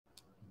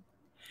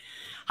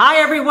Hi,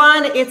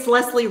 everyone. It's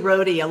Leslie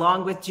Rohde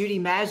along with Judy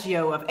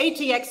Maggio of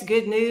ATX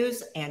Good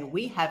News, and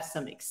we have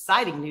some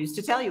exciting news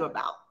to tell you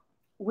about.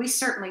 We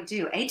certainly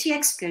do.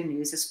 ATX Good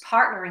News is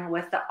partnering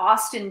with the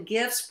Austin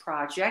Gives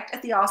Project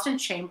at the Austin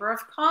Chamber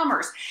of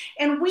Commerce.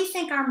 And we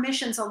think our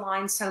missions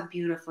align so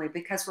beautifully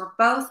because we're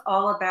both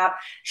all about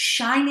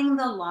shining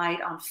the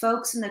light on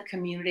folks in the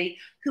community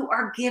who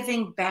are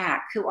giving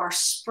back, who are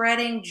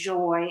spreading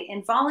joy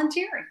and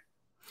volunteering.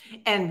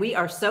 And we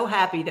are so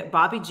happy that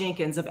Bobby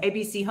Jenkins of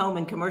ABC Home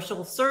and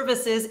Commercial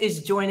Services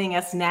is joining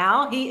us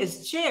now. He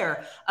is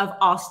chair of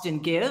Austin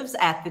Gives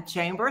at the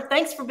Chamber.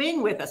 Thanks for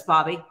being with us,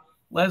 Bobby.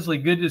 Leslie,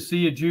 good to see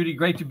you. Judy,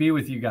 great to be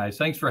with you guys.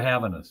 Thanks for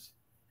having us.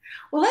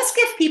 Well, let's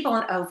give people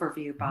an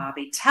overview,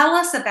 Bobby. Tell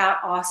us about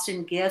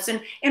Austin Gives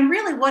and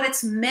really what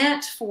it's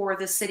meant for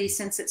the city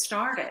since it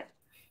started.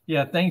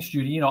 Yeah, thanks,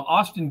 Judy. You know,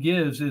 Austin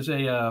Gives is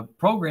a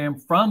program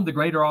from the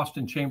Greater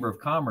Austin Chamber of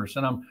Commerce,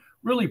 and I'm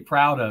really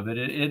proud of it.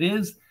 It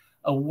is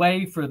a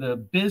way for the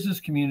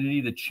business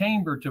community, the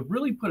chamber, to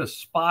really put a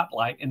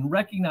spotlight and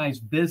recognize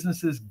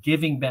businesses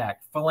giving back,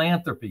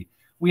 philanthropy.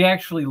 We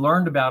actually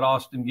learned about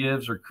Austin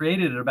Gives, or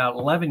created it, about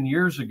 11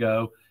 years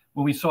ago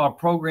when we saw a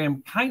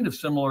program kind of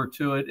similar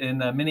to it in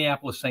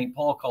Minneapolis, St.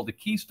 Paul, called the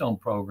Keystone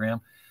Program.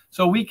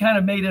 So we kind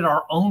of made it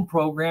our own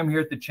program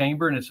here at the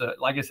Chamber. And it's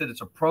like I said,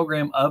 it's a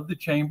program of the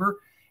Chamber.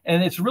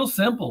 And it's real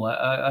simple.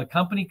 A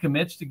company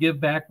commits to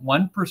give back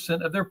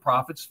 1% of their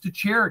profits to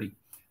charity.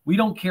 We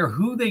don't care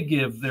who they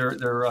give their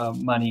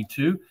money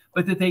to,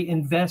 but that they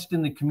invest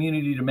in the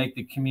community to make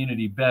the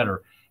community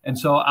better. And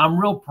so I'm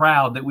real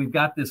proud that we've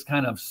got this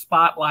kind of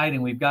spotlight,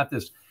 and we've got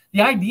this.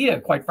 The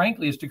idea, quite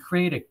frankly, is to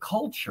create a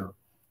culture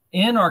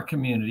in our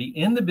community,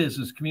 in the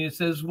business community, that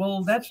says,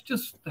 well, that's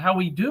just how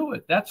we do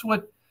it. That's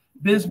what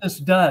business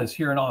does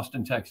here in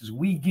Austin, Texas.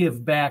 We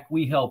give back,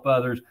 we help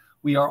others.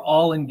 We are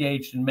all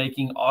engaged in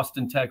making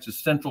Austin, Texas,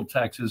 Central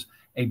Texas,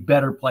 a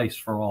better place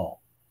for all.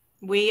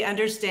 We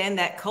understand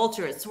that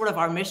culture. It's sort of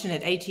our mission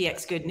at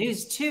ATX Good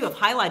News, too, of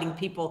highlighting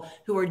people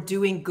who are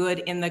doing good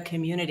in the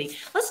community.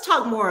 Let's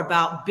talk more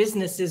about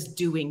businesses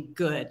doing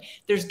good.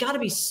 There's got to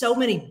be so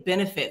many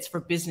benefits for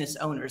business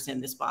owners in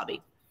this,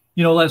 Bobby.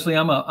 You know, Leslie,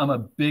 I'm a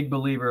big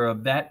believer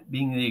of that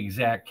being the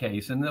exact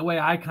case. And the way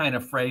I kind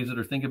of phrase it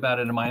or think about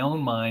it in my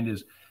own mind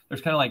is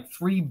there's kind of like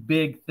three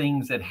big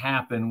things that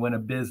happen when a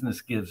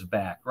business gives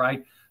back,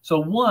 right? So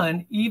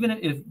one, even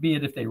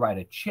if they write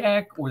a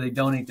check or they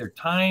donate their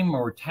time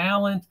or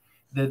talent,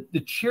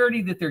 the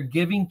charity that they're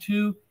giving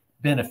to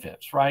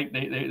benefits, right?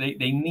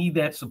 They need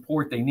that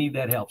support. They need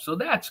that help. So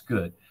that's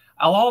good.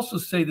 I'll also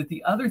say that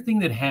the other thing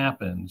that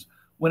happens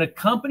when a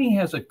company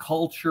has a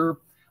culture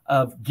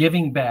of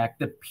giving back,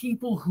 the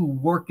people who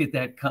work at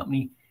that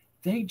company,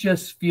 they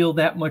just feel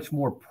that much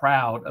more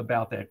proud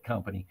about that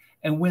company.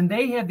 And when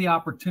they have the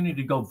opportunity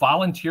to go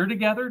volunteer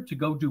together, to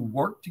go do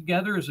work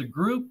together as a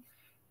group,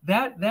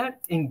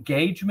 that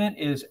engagement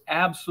is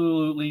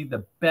absolutely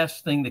the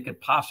best thing that could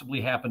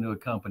possibly happen to a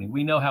company.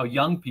 We know how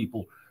young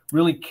people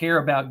really care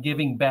about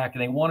giving back,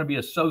 and they want to be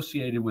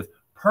associated with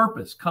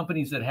purpose,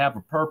 companies that have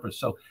a purpose.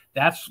 So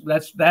that's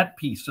that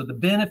piece. So the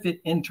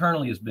benefit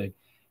internally is big.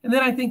 And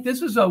then I think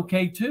this is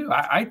okay too.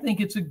 I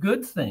think it's a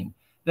good thing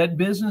that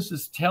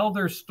businesses tell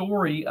their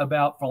story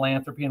about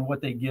philanthropy and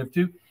what they give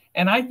to.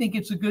 And I think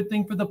it's a good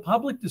thing for the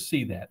public to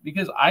see that,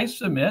 because I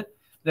submit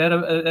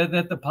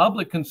that the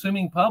public,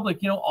 consuming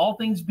public, you know, all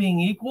things being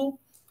equal,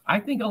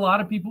 I think a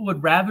lot of people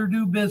would rather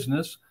do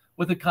business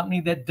with a company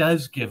that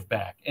does give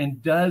back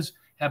and does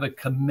have a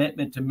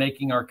commitment to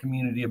making our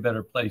community a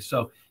better place.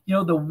 So, you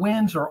know, the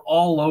wins are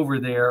all over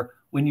there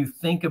when you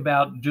think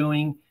about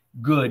doing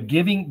good.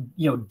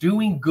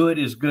 Doing good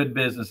is good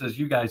business, as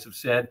you guys have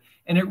said,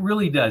 and it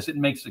really does. It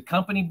makes the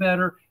company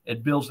better,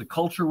 it builds the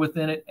culture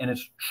within it, and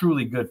it's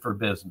truly good for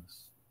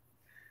business.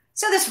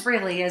 So this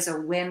really is a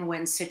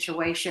win-win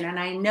situation. And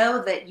I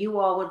know that you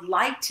all would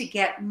like to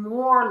get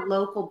more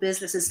local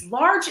businesses,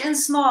 large and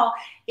small,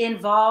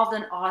 involved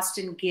in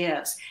Austin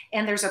Gives.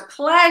 And there's a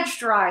pledge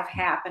drive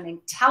happening.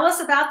 Tell us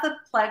about the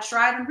pledge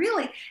drive and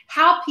really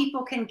how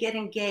people can get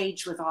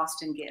engaged with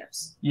Austin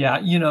Gives. Yeah,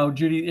 you know,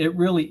 Judy, it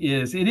really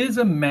is. It is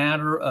a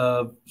matter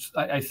of,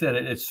 I said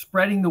it, it's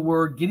spreading the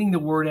word, getting the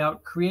word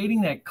out,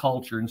 creating that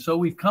culture. And so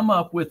we've come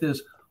up with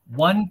this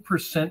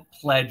 1%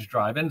 pledge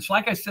drive. And it's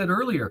like I said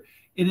earlier,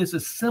 it is a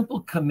simple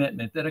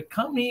commitment that a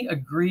company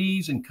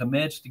agrees and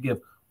commits to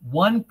give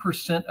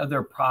 1% of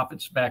their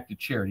profits back to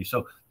charity.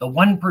 So the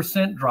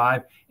 1%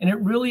 drive, and it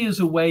really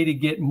is a way to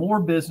get more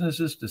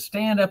businesses to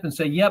stand up and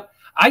say, yep,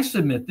 I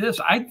submit this.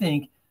 I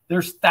think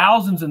there's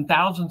thousands and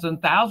thousands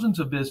and thousands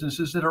of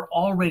businesses that are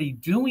already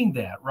doing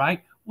that,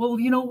 right? Well,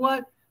 you know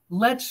what?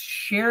 Let's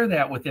share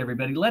that with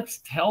everybody.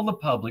 Let's tell the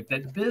public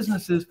that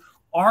businesses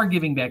are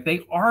giving back.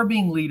 They are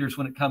being leaders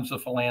when it comes to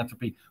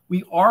philanthropy.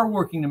 We are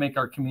working to make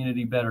our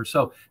community better.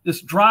 So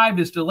this drive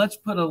is to let's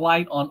put a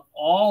light on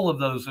all of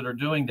those that are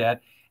doing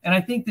that. And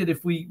I think that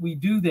if we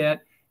do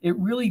that, it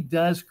really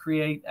does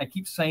create, I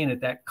keep saying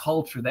it, that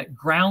culture, that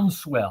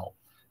groundswell,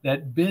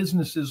 that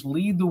businesses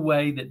lead the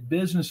way, that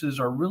businesses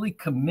are really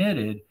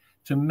committed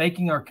to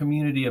making our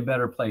community a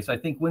better place. I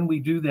think when we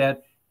do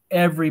that,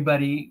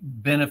 everybody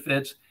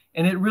benefits,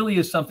 and it really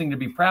is something to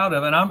be proud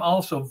of. And I'm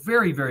also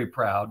very, very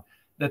proud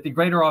that the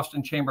Greater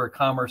Austin Chamber of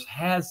Commerce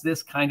has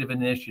this kind of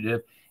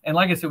initiative. And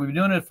like I said, we've been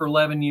doing it for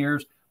 11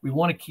 years. We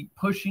want to keep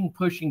pushing,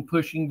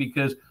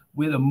 because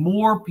with the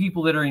more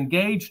people that are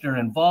engaged and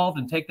involved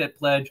and take that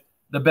pledge,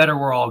 the better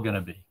we're all going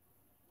to be.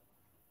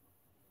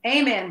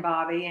 Amen,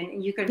 Bobby.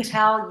 And you can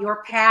tell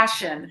your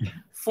passion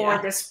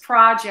for this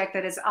project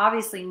that is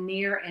obviously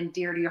near and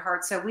dear to your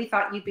heart. So we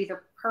thought you'd be the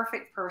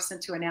perfect person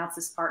to announce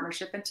this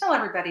partnership and tell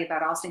everybody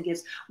about Austin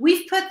Gives.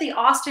 We've put the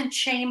Austin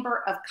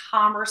Chamber of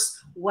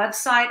Commerce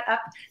website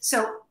up.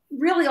 So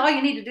really all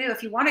you need to do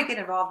if you want to get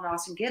involved in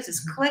Austin Gives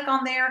is click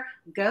on there,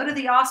 go to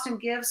the Austin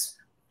Gives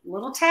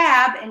little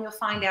tab, and you'll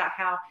find out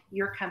how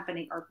your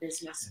company or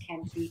business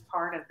can be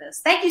part of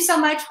this. Thank you so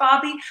much,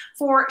 Bobby,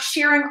 for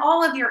sharing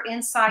all of your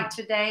insight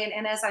today.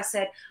 And as I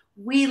said,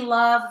 we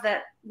love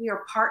that we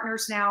are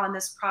partners now in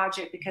this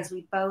project because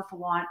we both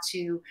want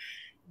to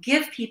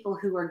give people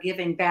who are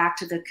giving back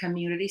to the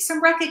community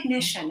some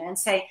recognition and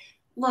say,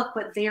 look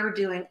what they're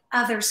doing,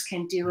 others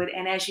can do it.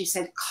 And as you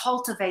said,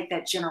 cultivate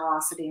that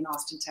generosity in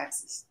Austin,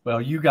 Texas.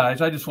 Well, you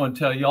guys, I just want to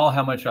tell you all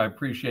how much I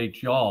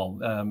appreciate y'all.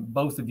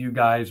 Both of you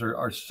guys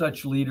are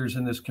such leaders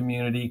in this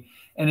community,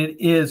 and it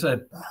is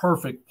a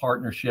perfect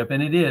partnership.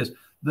 And it is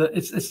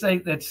it's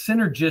that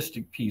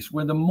synergistic piece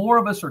where the more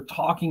of us are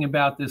talking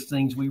about these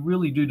things, we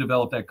really do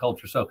develop that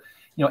culture. So,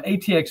 you know,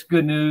 ATX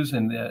Good News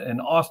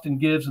and Austin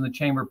Gives and the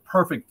Chamber,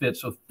 perfect fit.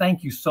 So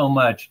thank you so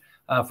much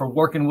for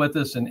working with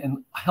us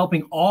and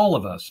helping all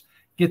of us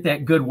get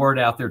that good word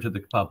out there to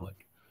the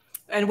public.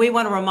 And we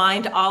want to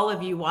remind all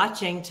of you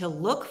watching to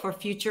look for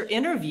future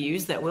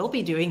interviews that we'll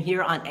be doing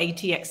here on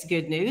ATX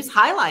Good News,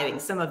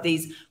 highlighting some of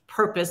these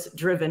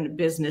purpose-driven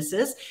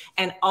businesses.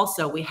 And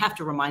also, we have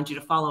to remind you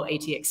to follow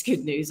ATX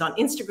Good News on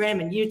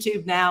Instagram and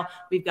YouTube now.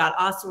 We've got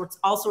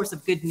all sorts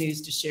of good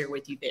news to share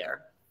with you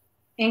there,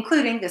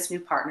 including this new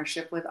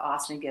partnership with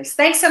Austin Gives.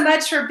 Thanks so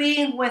much for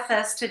being with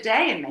us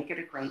today, and make it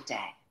a great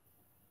day.